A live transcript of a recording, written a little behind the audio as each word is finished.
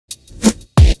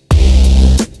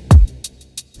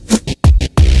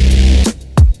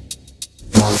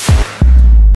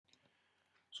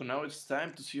So now it's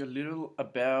time to see a little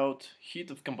about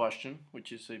heat of combustion,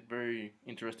 which is a very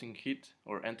interesting heat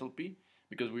or enthalpy,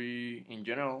 because we, in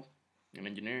general, in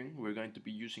engineering, we're going to be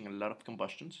using a lot of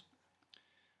combustions.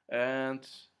 And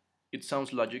it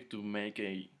sounds logic to make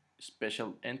a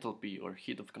special enthalpy or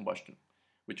heat of combustion,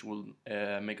 which will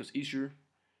make us easier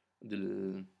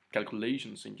the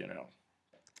calculations in general.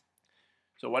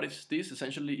 So what is this?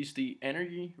 Essentially is the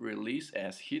energy released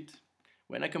as heat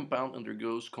when a compound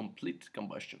undergoes complete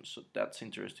combustion. So that's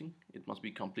interesting. It must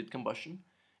be complete combustion.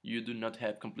 You do not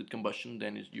have complete combustion,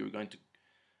 then you're going to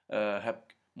have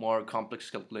more complex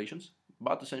calculations.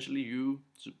 But essentially, you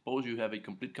suppose you have a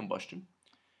complete combustion,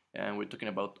 and we're talking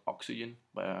about oxygen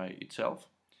by itself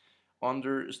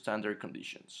under standard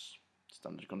conditions.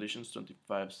 Standard conditions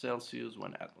 25 Celsius,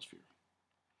 1 atmosphere.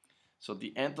 So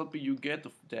the enthalpy you get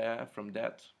from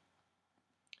that,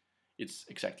 it's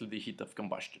exactly the heat of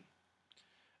combustion.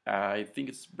 I think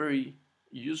it's very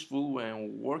useful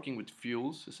when working with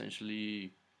fuels,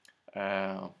 essentially,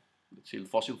 let's say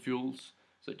fossil fuels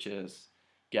such as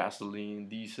gasoline,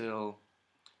 diesel,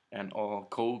 and all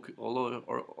coke,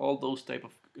 all those type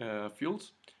of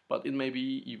fuels. But it may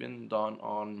be even done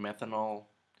on methanol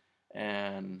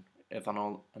and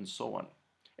ethanol and so on.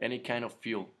 Any kind of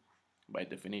fuel, by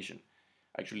definition,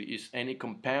 actually is any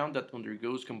compound that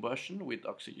undergoes combustion with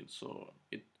oxygen. So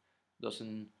it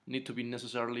doesn't need to be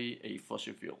necessarily a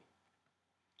fossil fuel.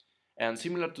 And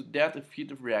similar to that of heat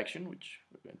of reaction, which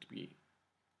we're going to be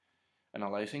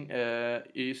analyzing,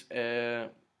 is a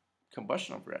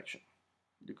combustion of reaction.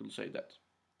 You could say that.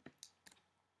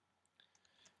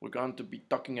 We're going to be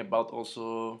talking about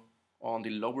also on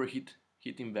the lower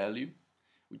heating value,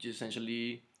 which is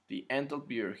essentially the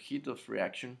enthalpy or heat of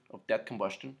reaction of that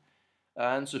combustion,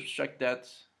 and subtract that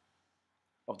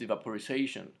of the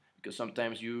vaporization, because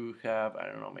sometimes you have, I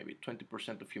don't know, maybe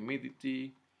 20% of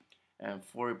humidity and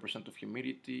 40% of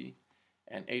humidity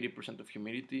and 80% of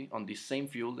humidity on the same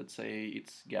fuel. Let's say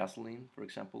it's gasoline, for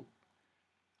example.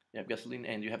 You have gasoline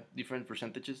and you have different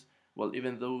percentages. Well,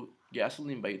 even though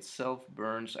gasoline by itself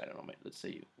burns, I don't know, let's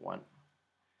say one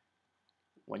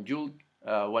joule,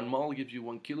 1 mole gives you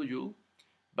 1 kilojoule,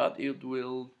 but it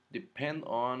will depend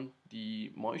on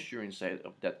the moisture inside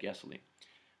of that gasoline.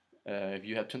 If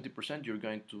you have 20%, you're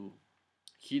going to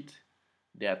heat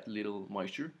that little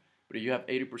moisture, but if you have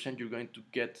 80%, you're going to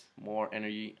get more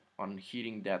energy on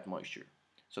heating that moisture.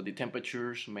 So the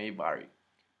temperatures may vary.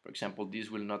 For example, this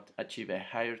will not achieve a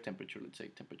higher temperature, let's say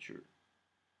temperature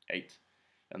 8,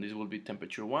 and this will be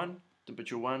temperature 1.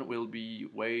 Temperature 1 will be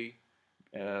way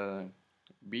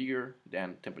bigger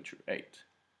than temperature 8.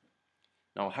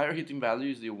 Now, higher heating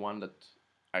value is the one that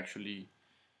actually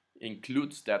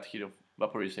includes that heat of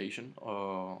vaporization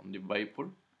on the vapor.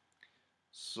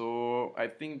 So I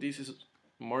think this is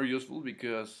more useful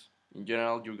because in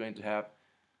general you're going to have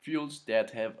fuels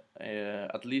that have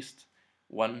at least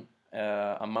one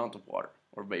amount of water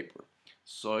or vapor.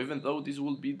 So even though this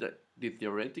will be the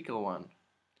theoretical one,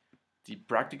 the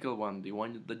practical one, the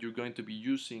one that you're going to be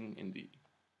using in the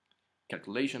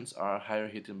calculations are higher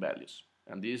heating values.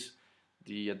 And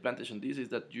the advantage in this is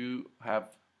that you have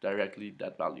directly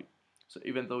that value. So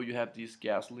even though you have this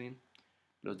gasoline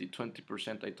plus the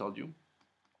 20% I told you,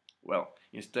 well,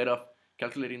 instead of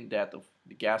calculating that of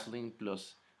the gasoline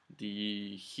plus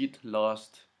the heat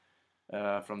lost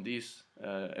from this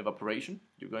evaporation,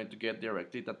 you're going to get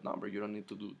directly that number. You don't need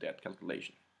to do that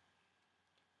calculation.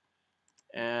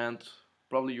 And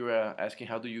probably you're asking,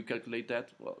 how do you calculate that?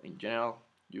 Well, in general,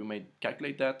 you may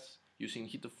calculate that using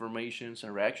heat of formations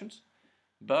and reactions,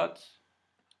 but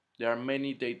there are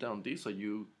many data on this, so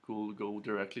you could go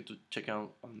directly to check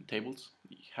out on tables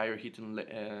the higher heating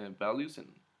values and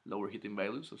lower heating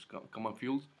values of common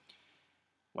fuels.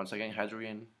 Once again,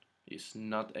 hydrogen is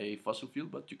not a fossil fuel,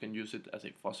 but you can use it as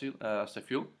a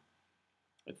fuel.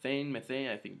 Ethane, methane,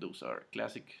 I think those are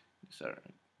classic. These are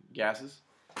gases.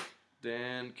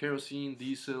 Then kerosene,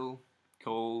 diesel,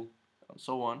 coal, and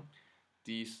so on.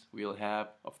 These will have,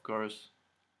 of course,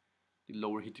 the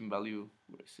lower heating value.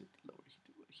 Where is it? Lower heating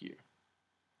here.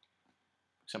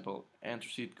 For example,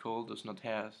 anthracite coal does not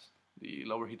have the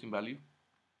lower heating value.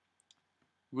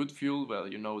 Wood fuel, well,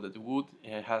 you know that the wood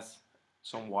has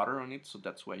some water on it, so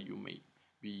that's why you may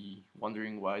be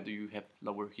wondering why do you have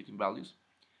lower heating values.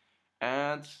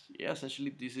 And yeah,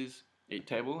 essentially this is a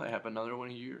table. I have another one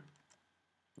here.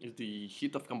 It's the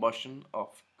heat of combustion of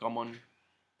common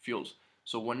fuels.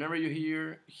 So whenever you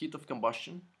hear heat of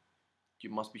combustion, you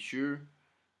must be sure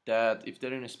that if they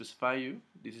didn't specify you,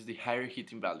 this is the higher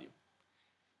heating value.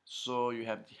 So you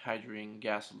have the hydrogen,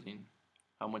 gasoline,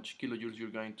 how much kilojoules you're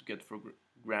going to get for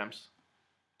grams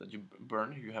that you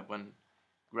burn. You have one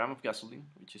gram of gasoline,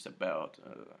 which is about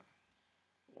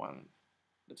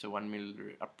let's say 1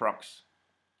 milliliter approx,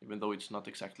 even though it's not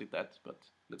exactly that, but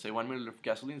let's say 1 milliliter of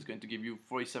gasoline is going to give you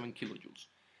 47 kilojoules.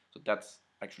 So that's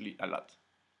actually a lot.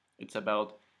 It's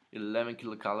about 11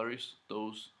 kilocalories,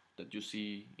 those that you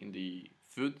see in the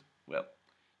food. Well,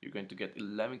 you're going to get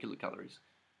 11 kilocalories,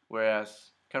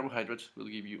 whereas carbohydrates will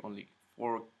give you only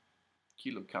 4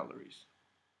 kilocalories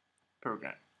per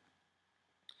gram.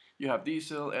 You have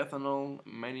diesel, ethanol,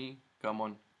 many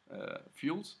common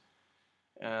fuels,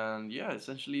 and yeah,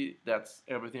 essentially that's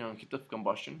everything on heat of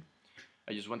combustion.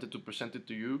 I just wanted to present it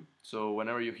to you, so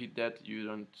whenever you hit that, you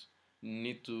don't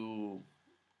need to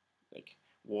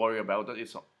worry about that.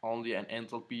 It's only an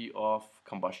enthalpy of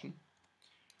combustion.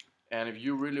 And if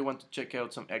you really want to check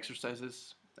out some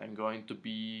exercises, I'm going to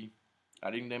be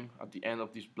adding them at the end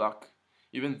of this block,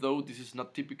 even though this is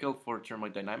not typical for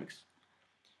thermodynamics.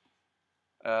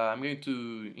 I'm going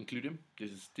to include them.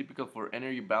 This is typical for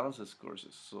energy balances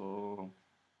courses, so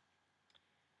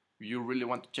if you really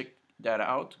want to check that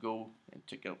out, go and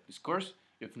check out this course.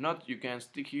 If not, you can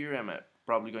stick here. I'm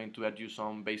probably going to add you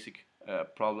some basic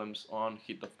problems on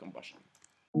heat of combustion.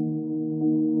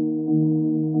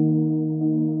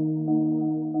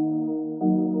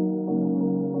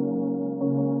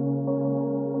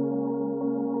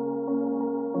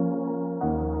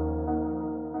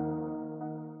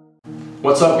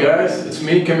 What's up guys, it's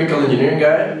me, Chemical Engineering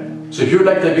Guy. So if you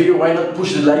like the video, why not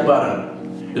push the like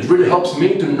button? It really helps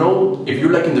me to know if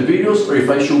you're liking the videos or if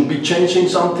I should be changing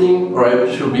something or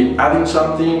I should be adding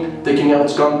something, taking out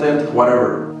content,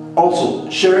 whatever. Also,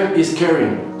 sharing is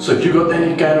caring. So if you got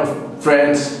any kind of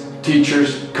friends,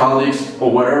 teachers, colleagues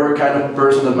or whatever kind of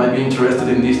person that might be interested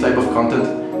in this type of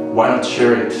content, why not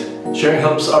share it? Sharing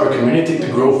helps our community to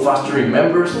grow faster in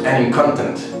members and in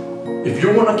content. If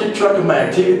you want to keep track of my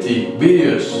activity,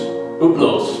 videos,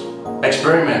 uploads,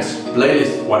 experiments,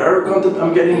 playlists, whatever content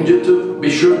I'm getting on YouTube, be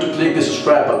sure to click the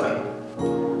subscribe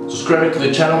button. Subscribing to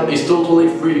the channel is totally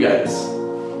free, guys.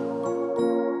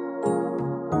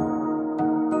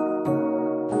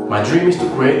 My dream is to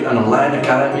create an online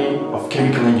academy of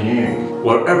chemical engineering,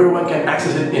 where everyone can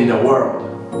access it in the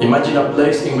world. Imagine a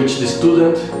place in which the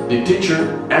student, the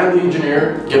teacher, and the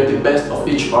engineer get the best of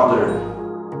each other.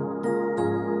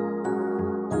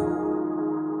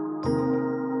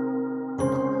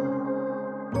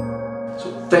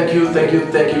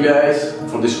 Thank you guys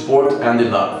for the support and the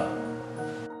love.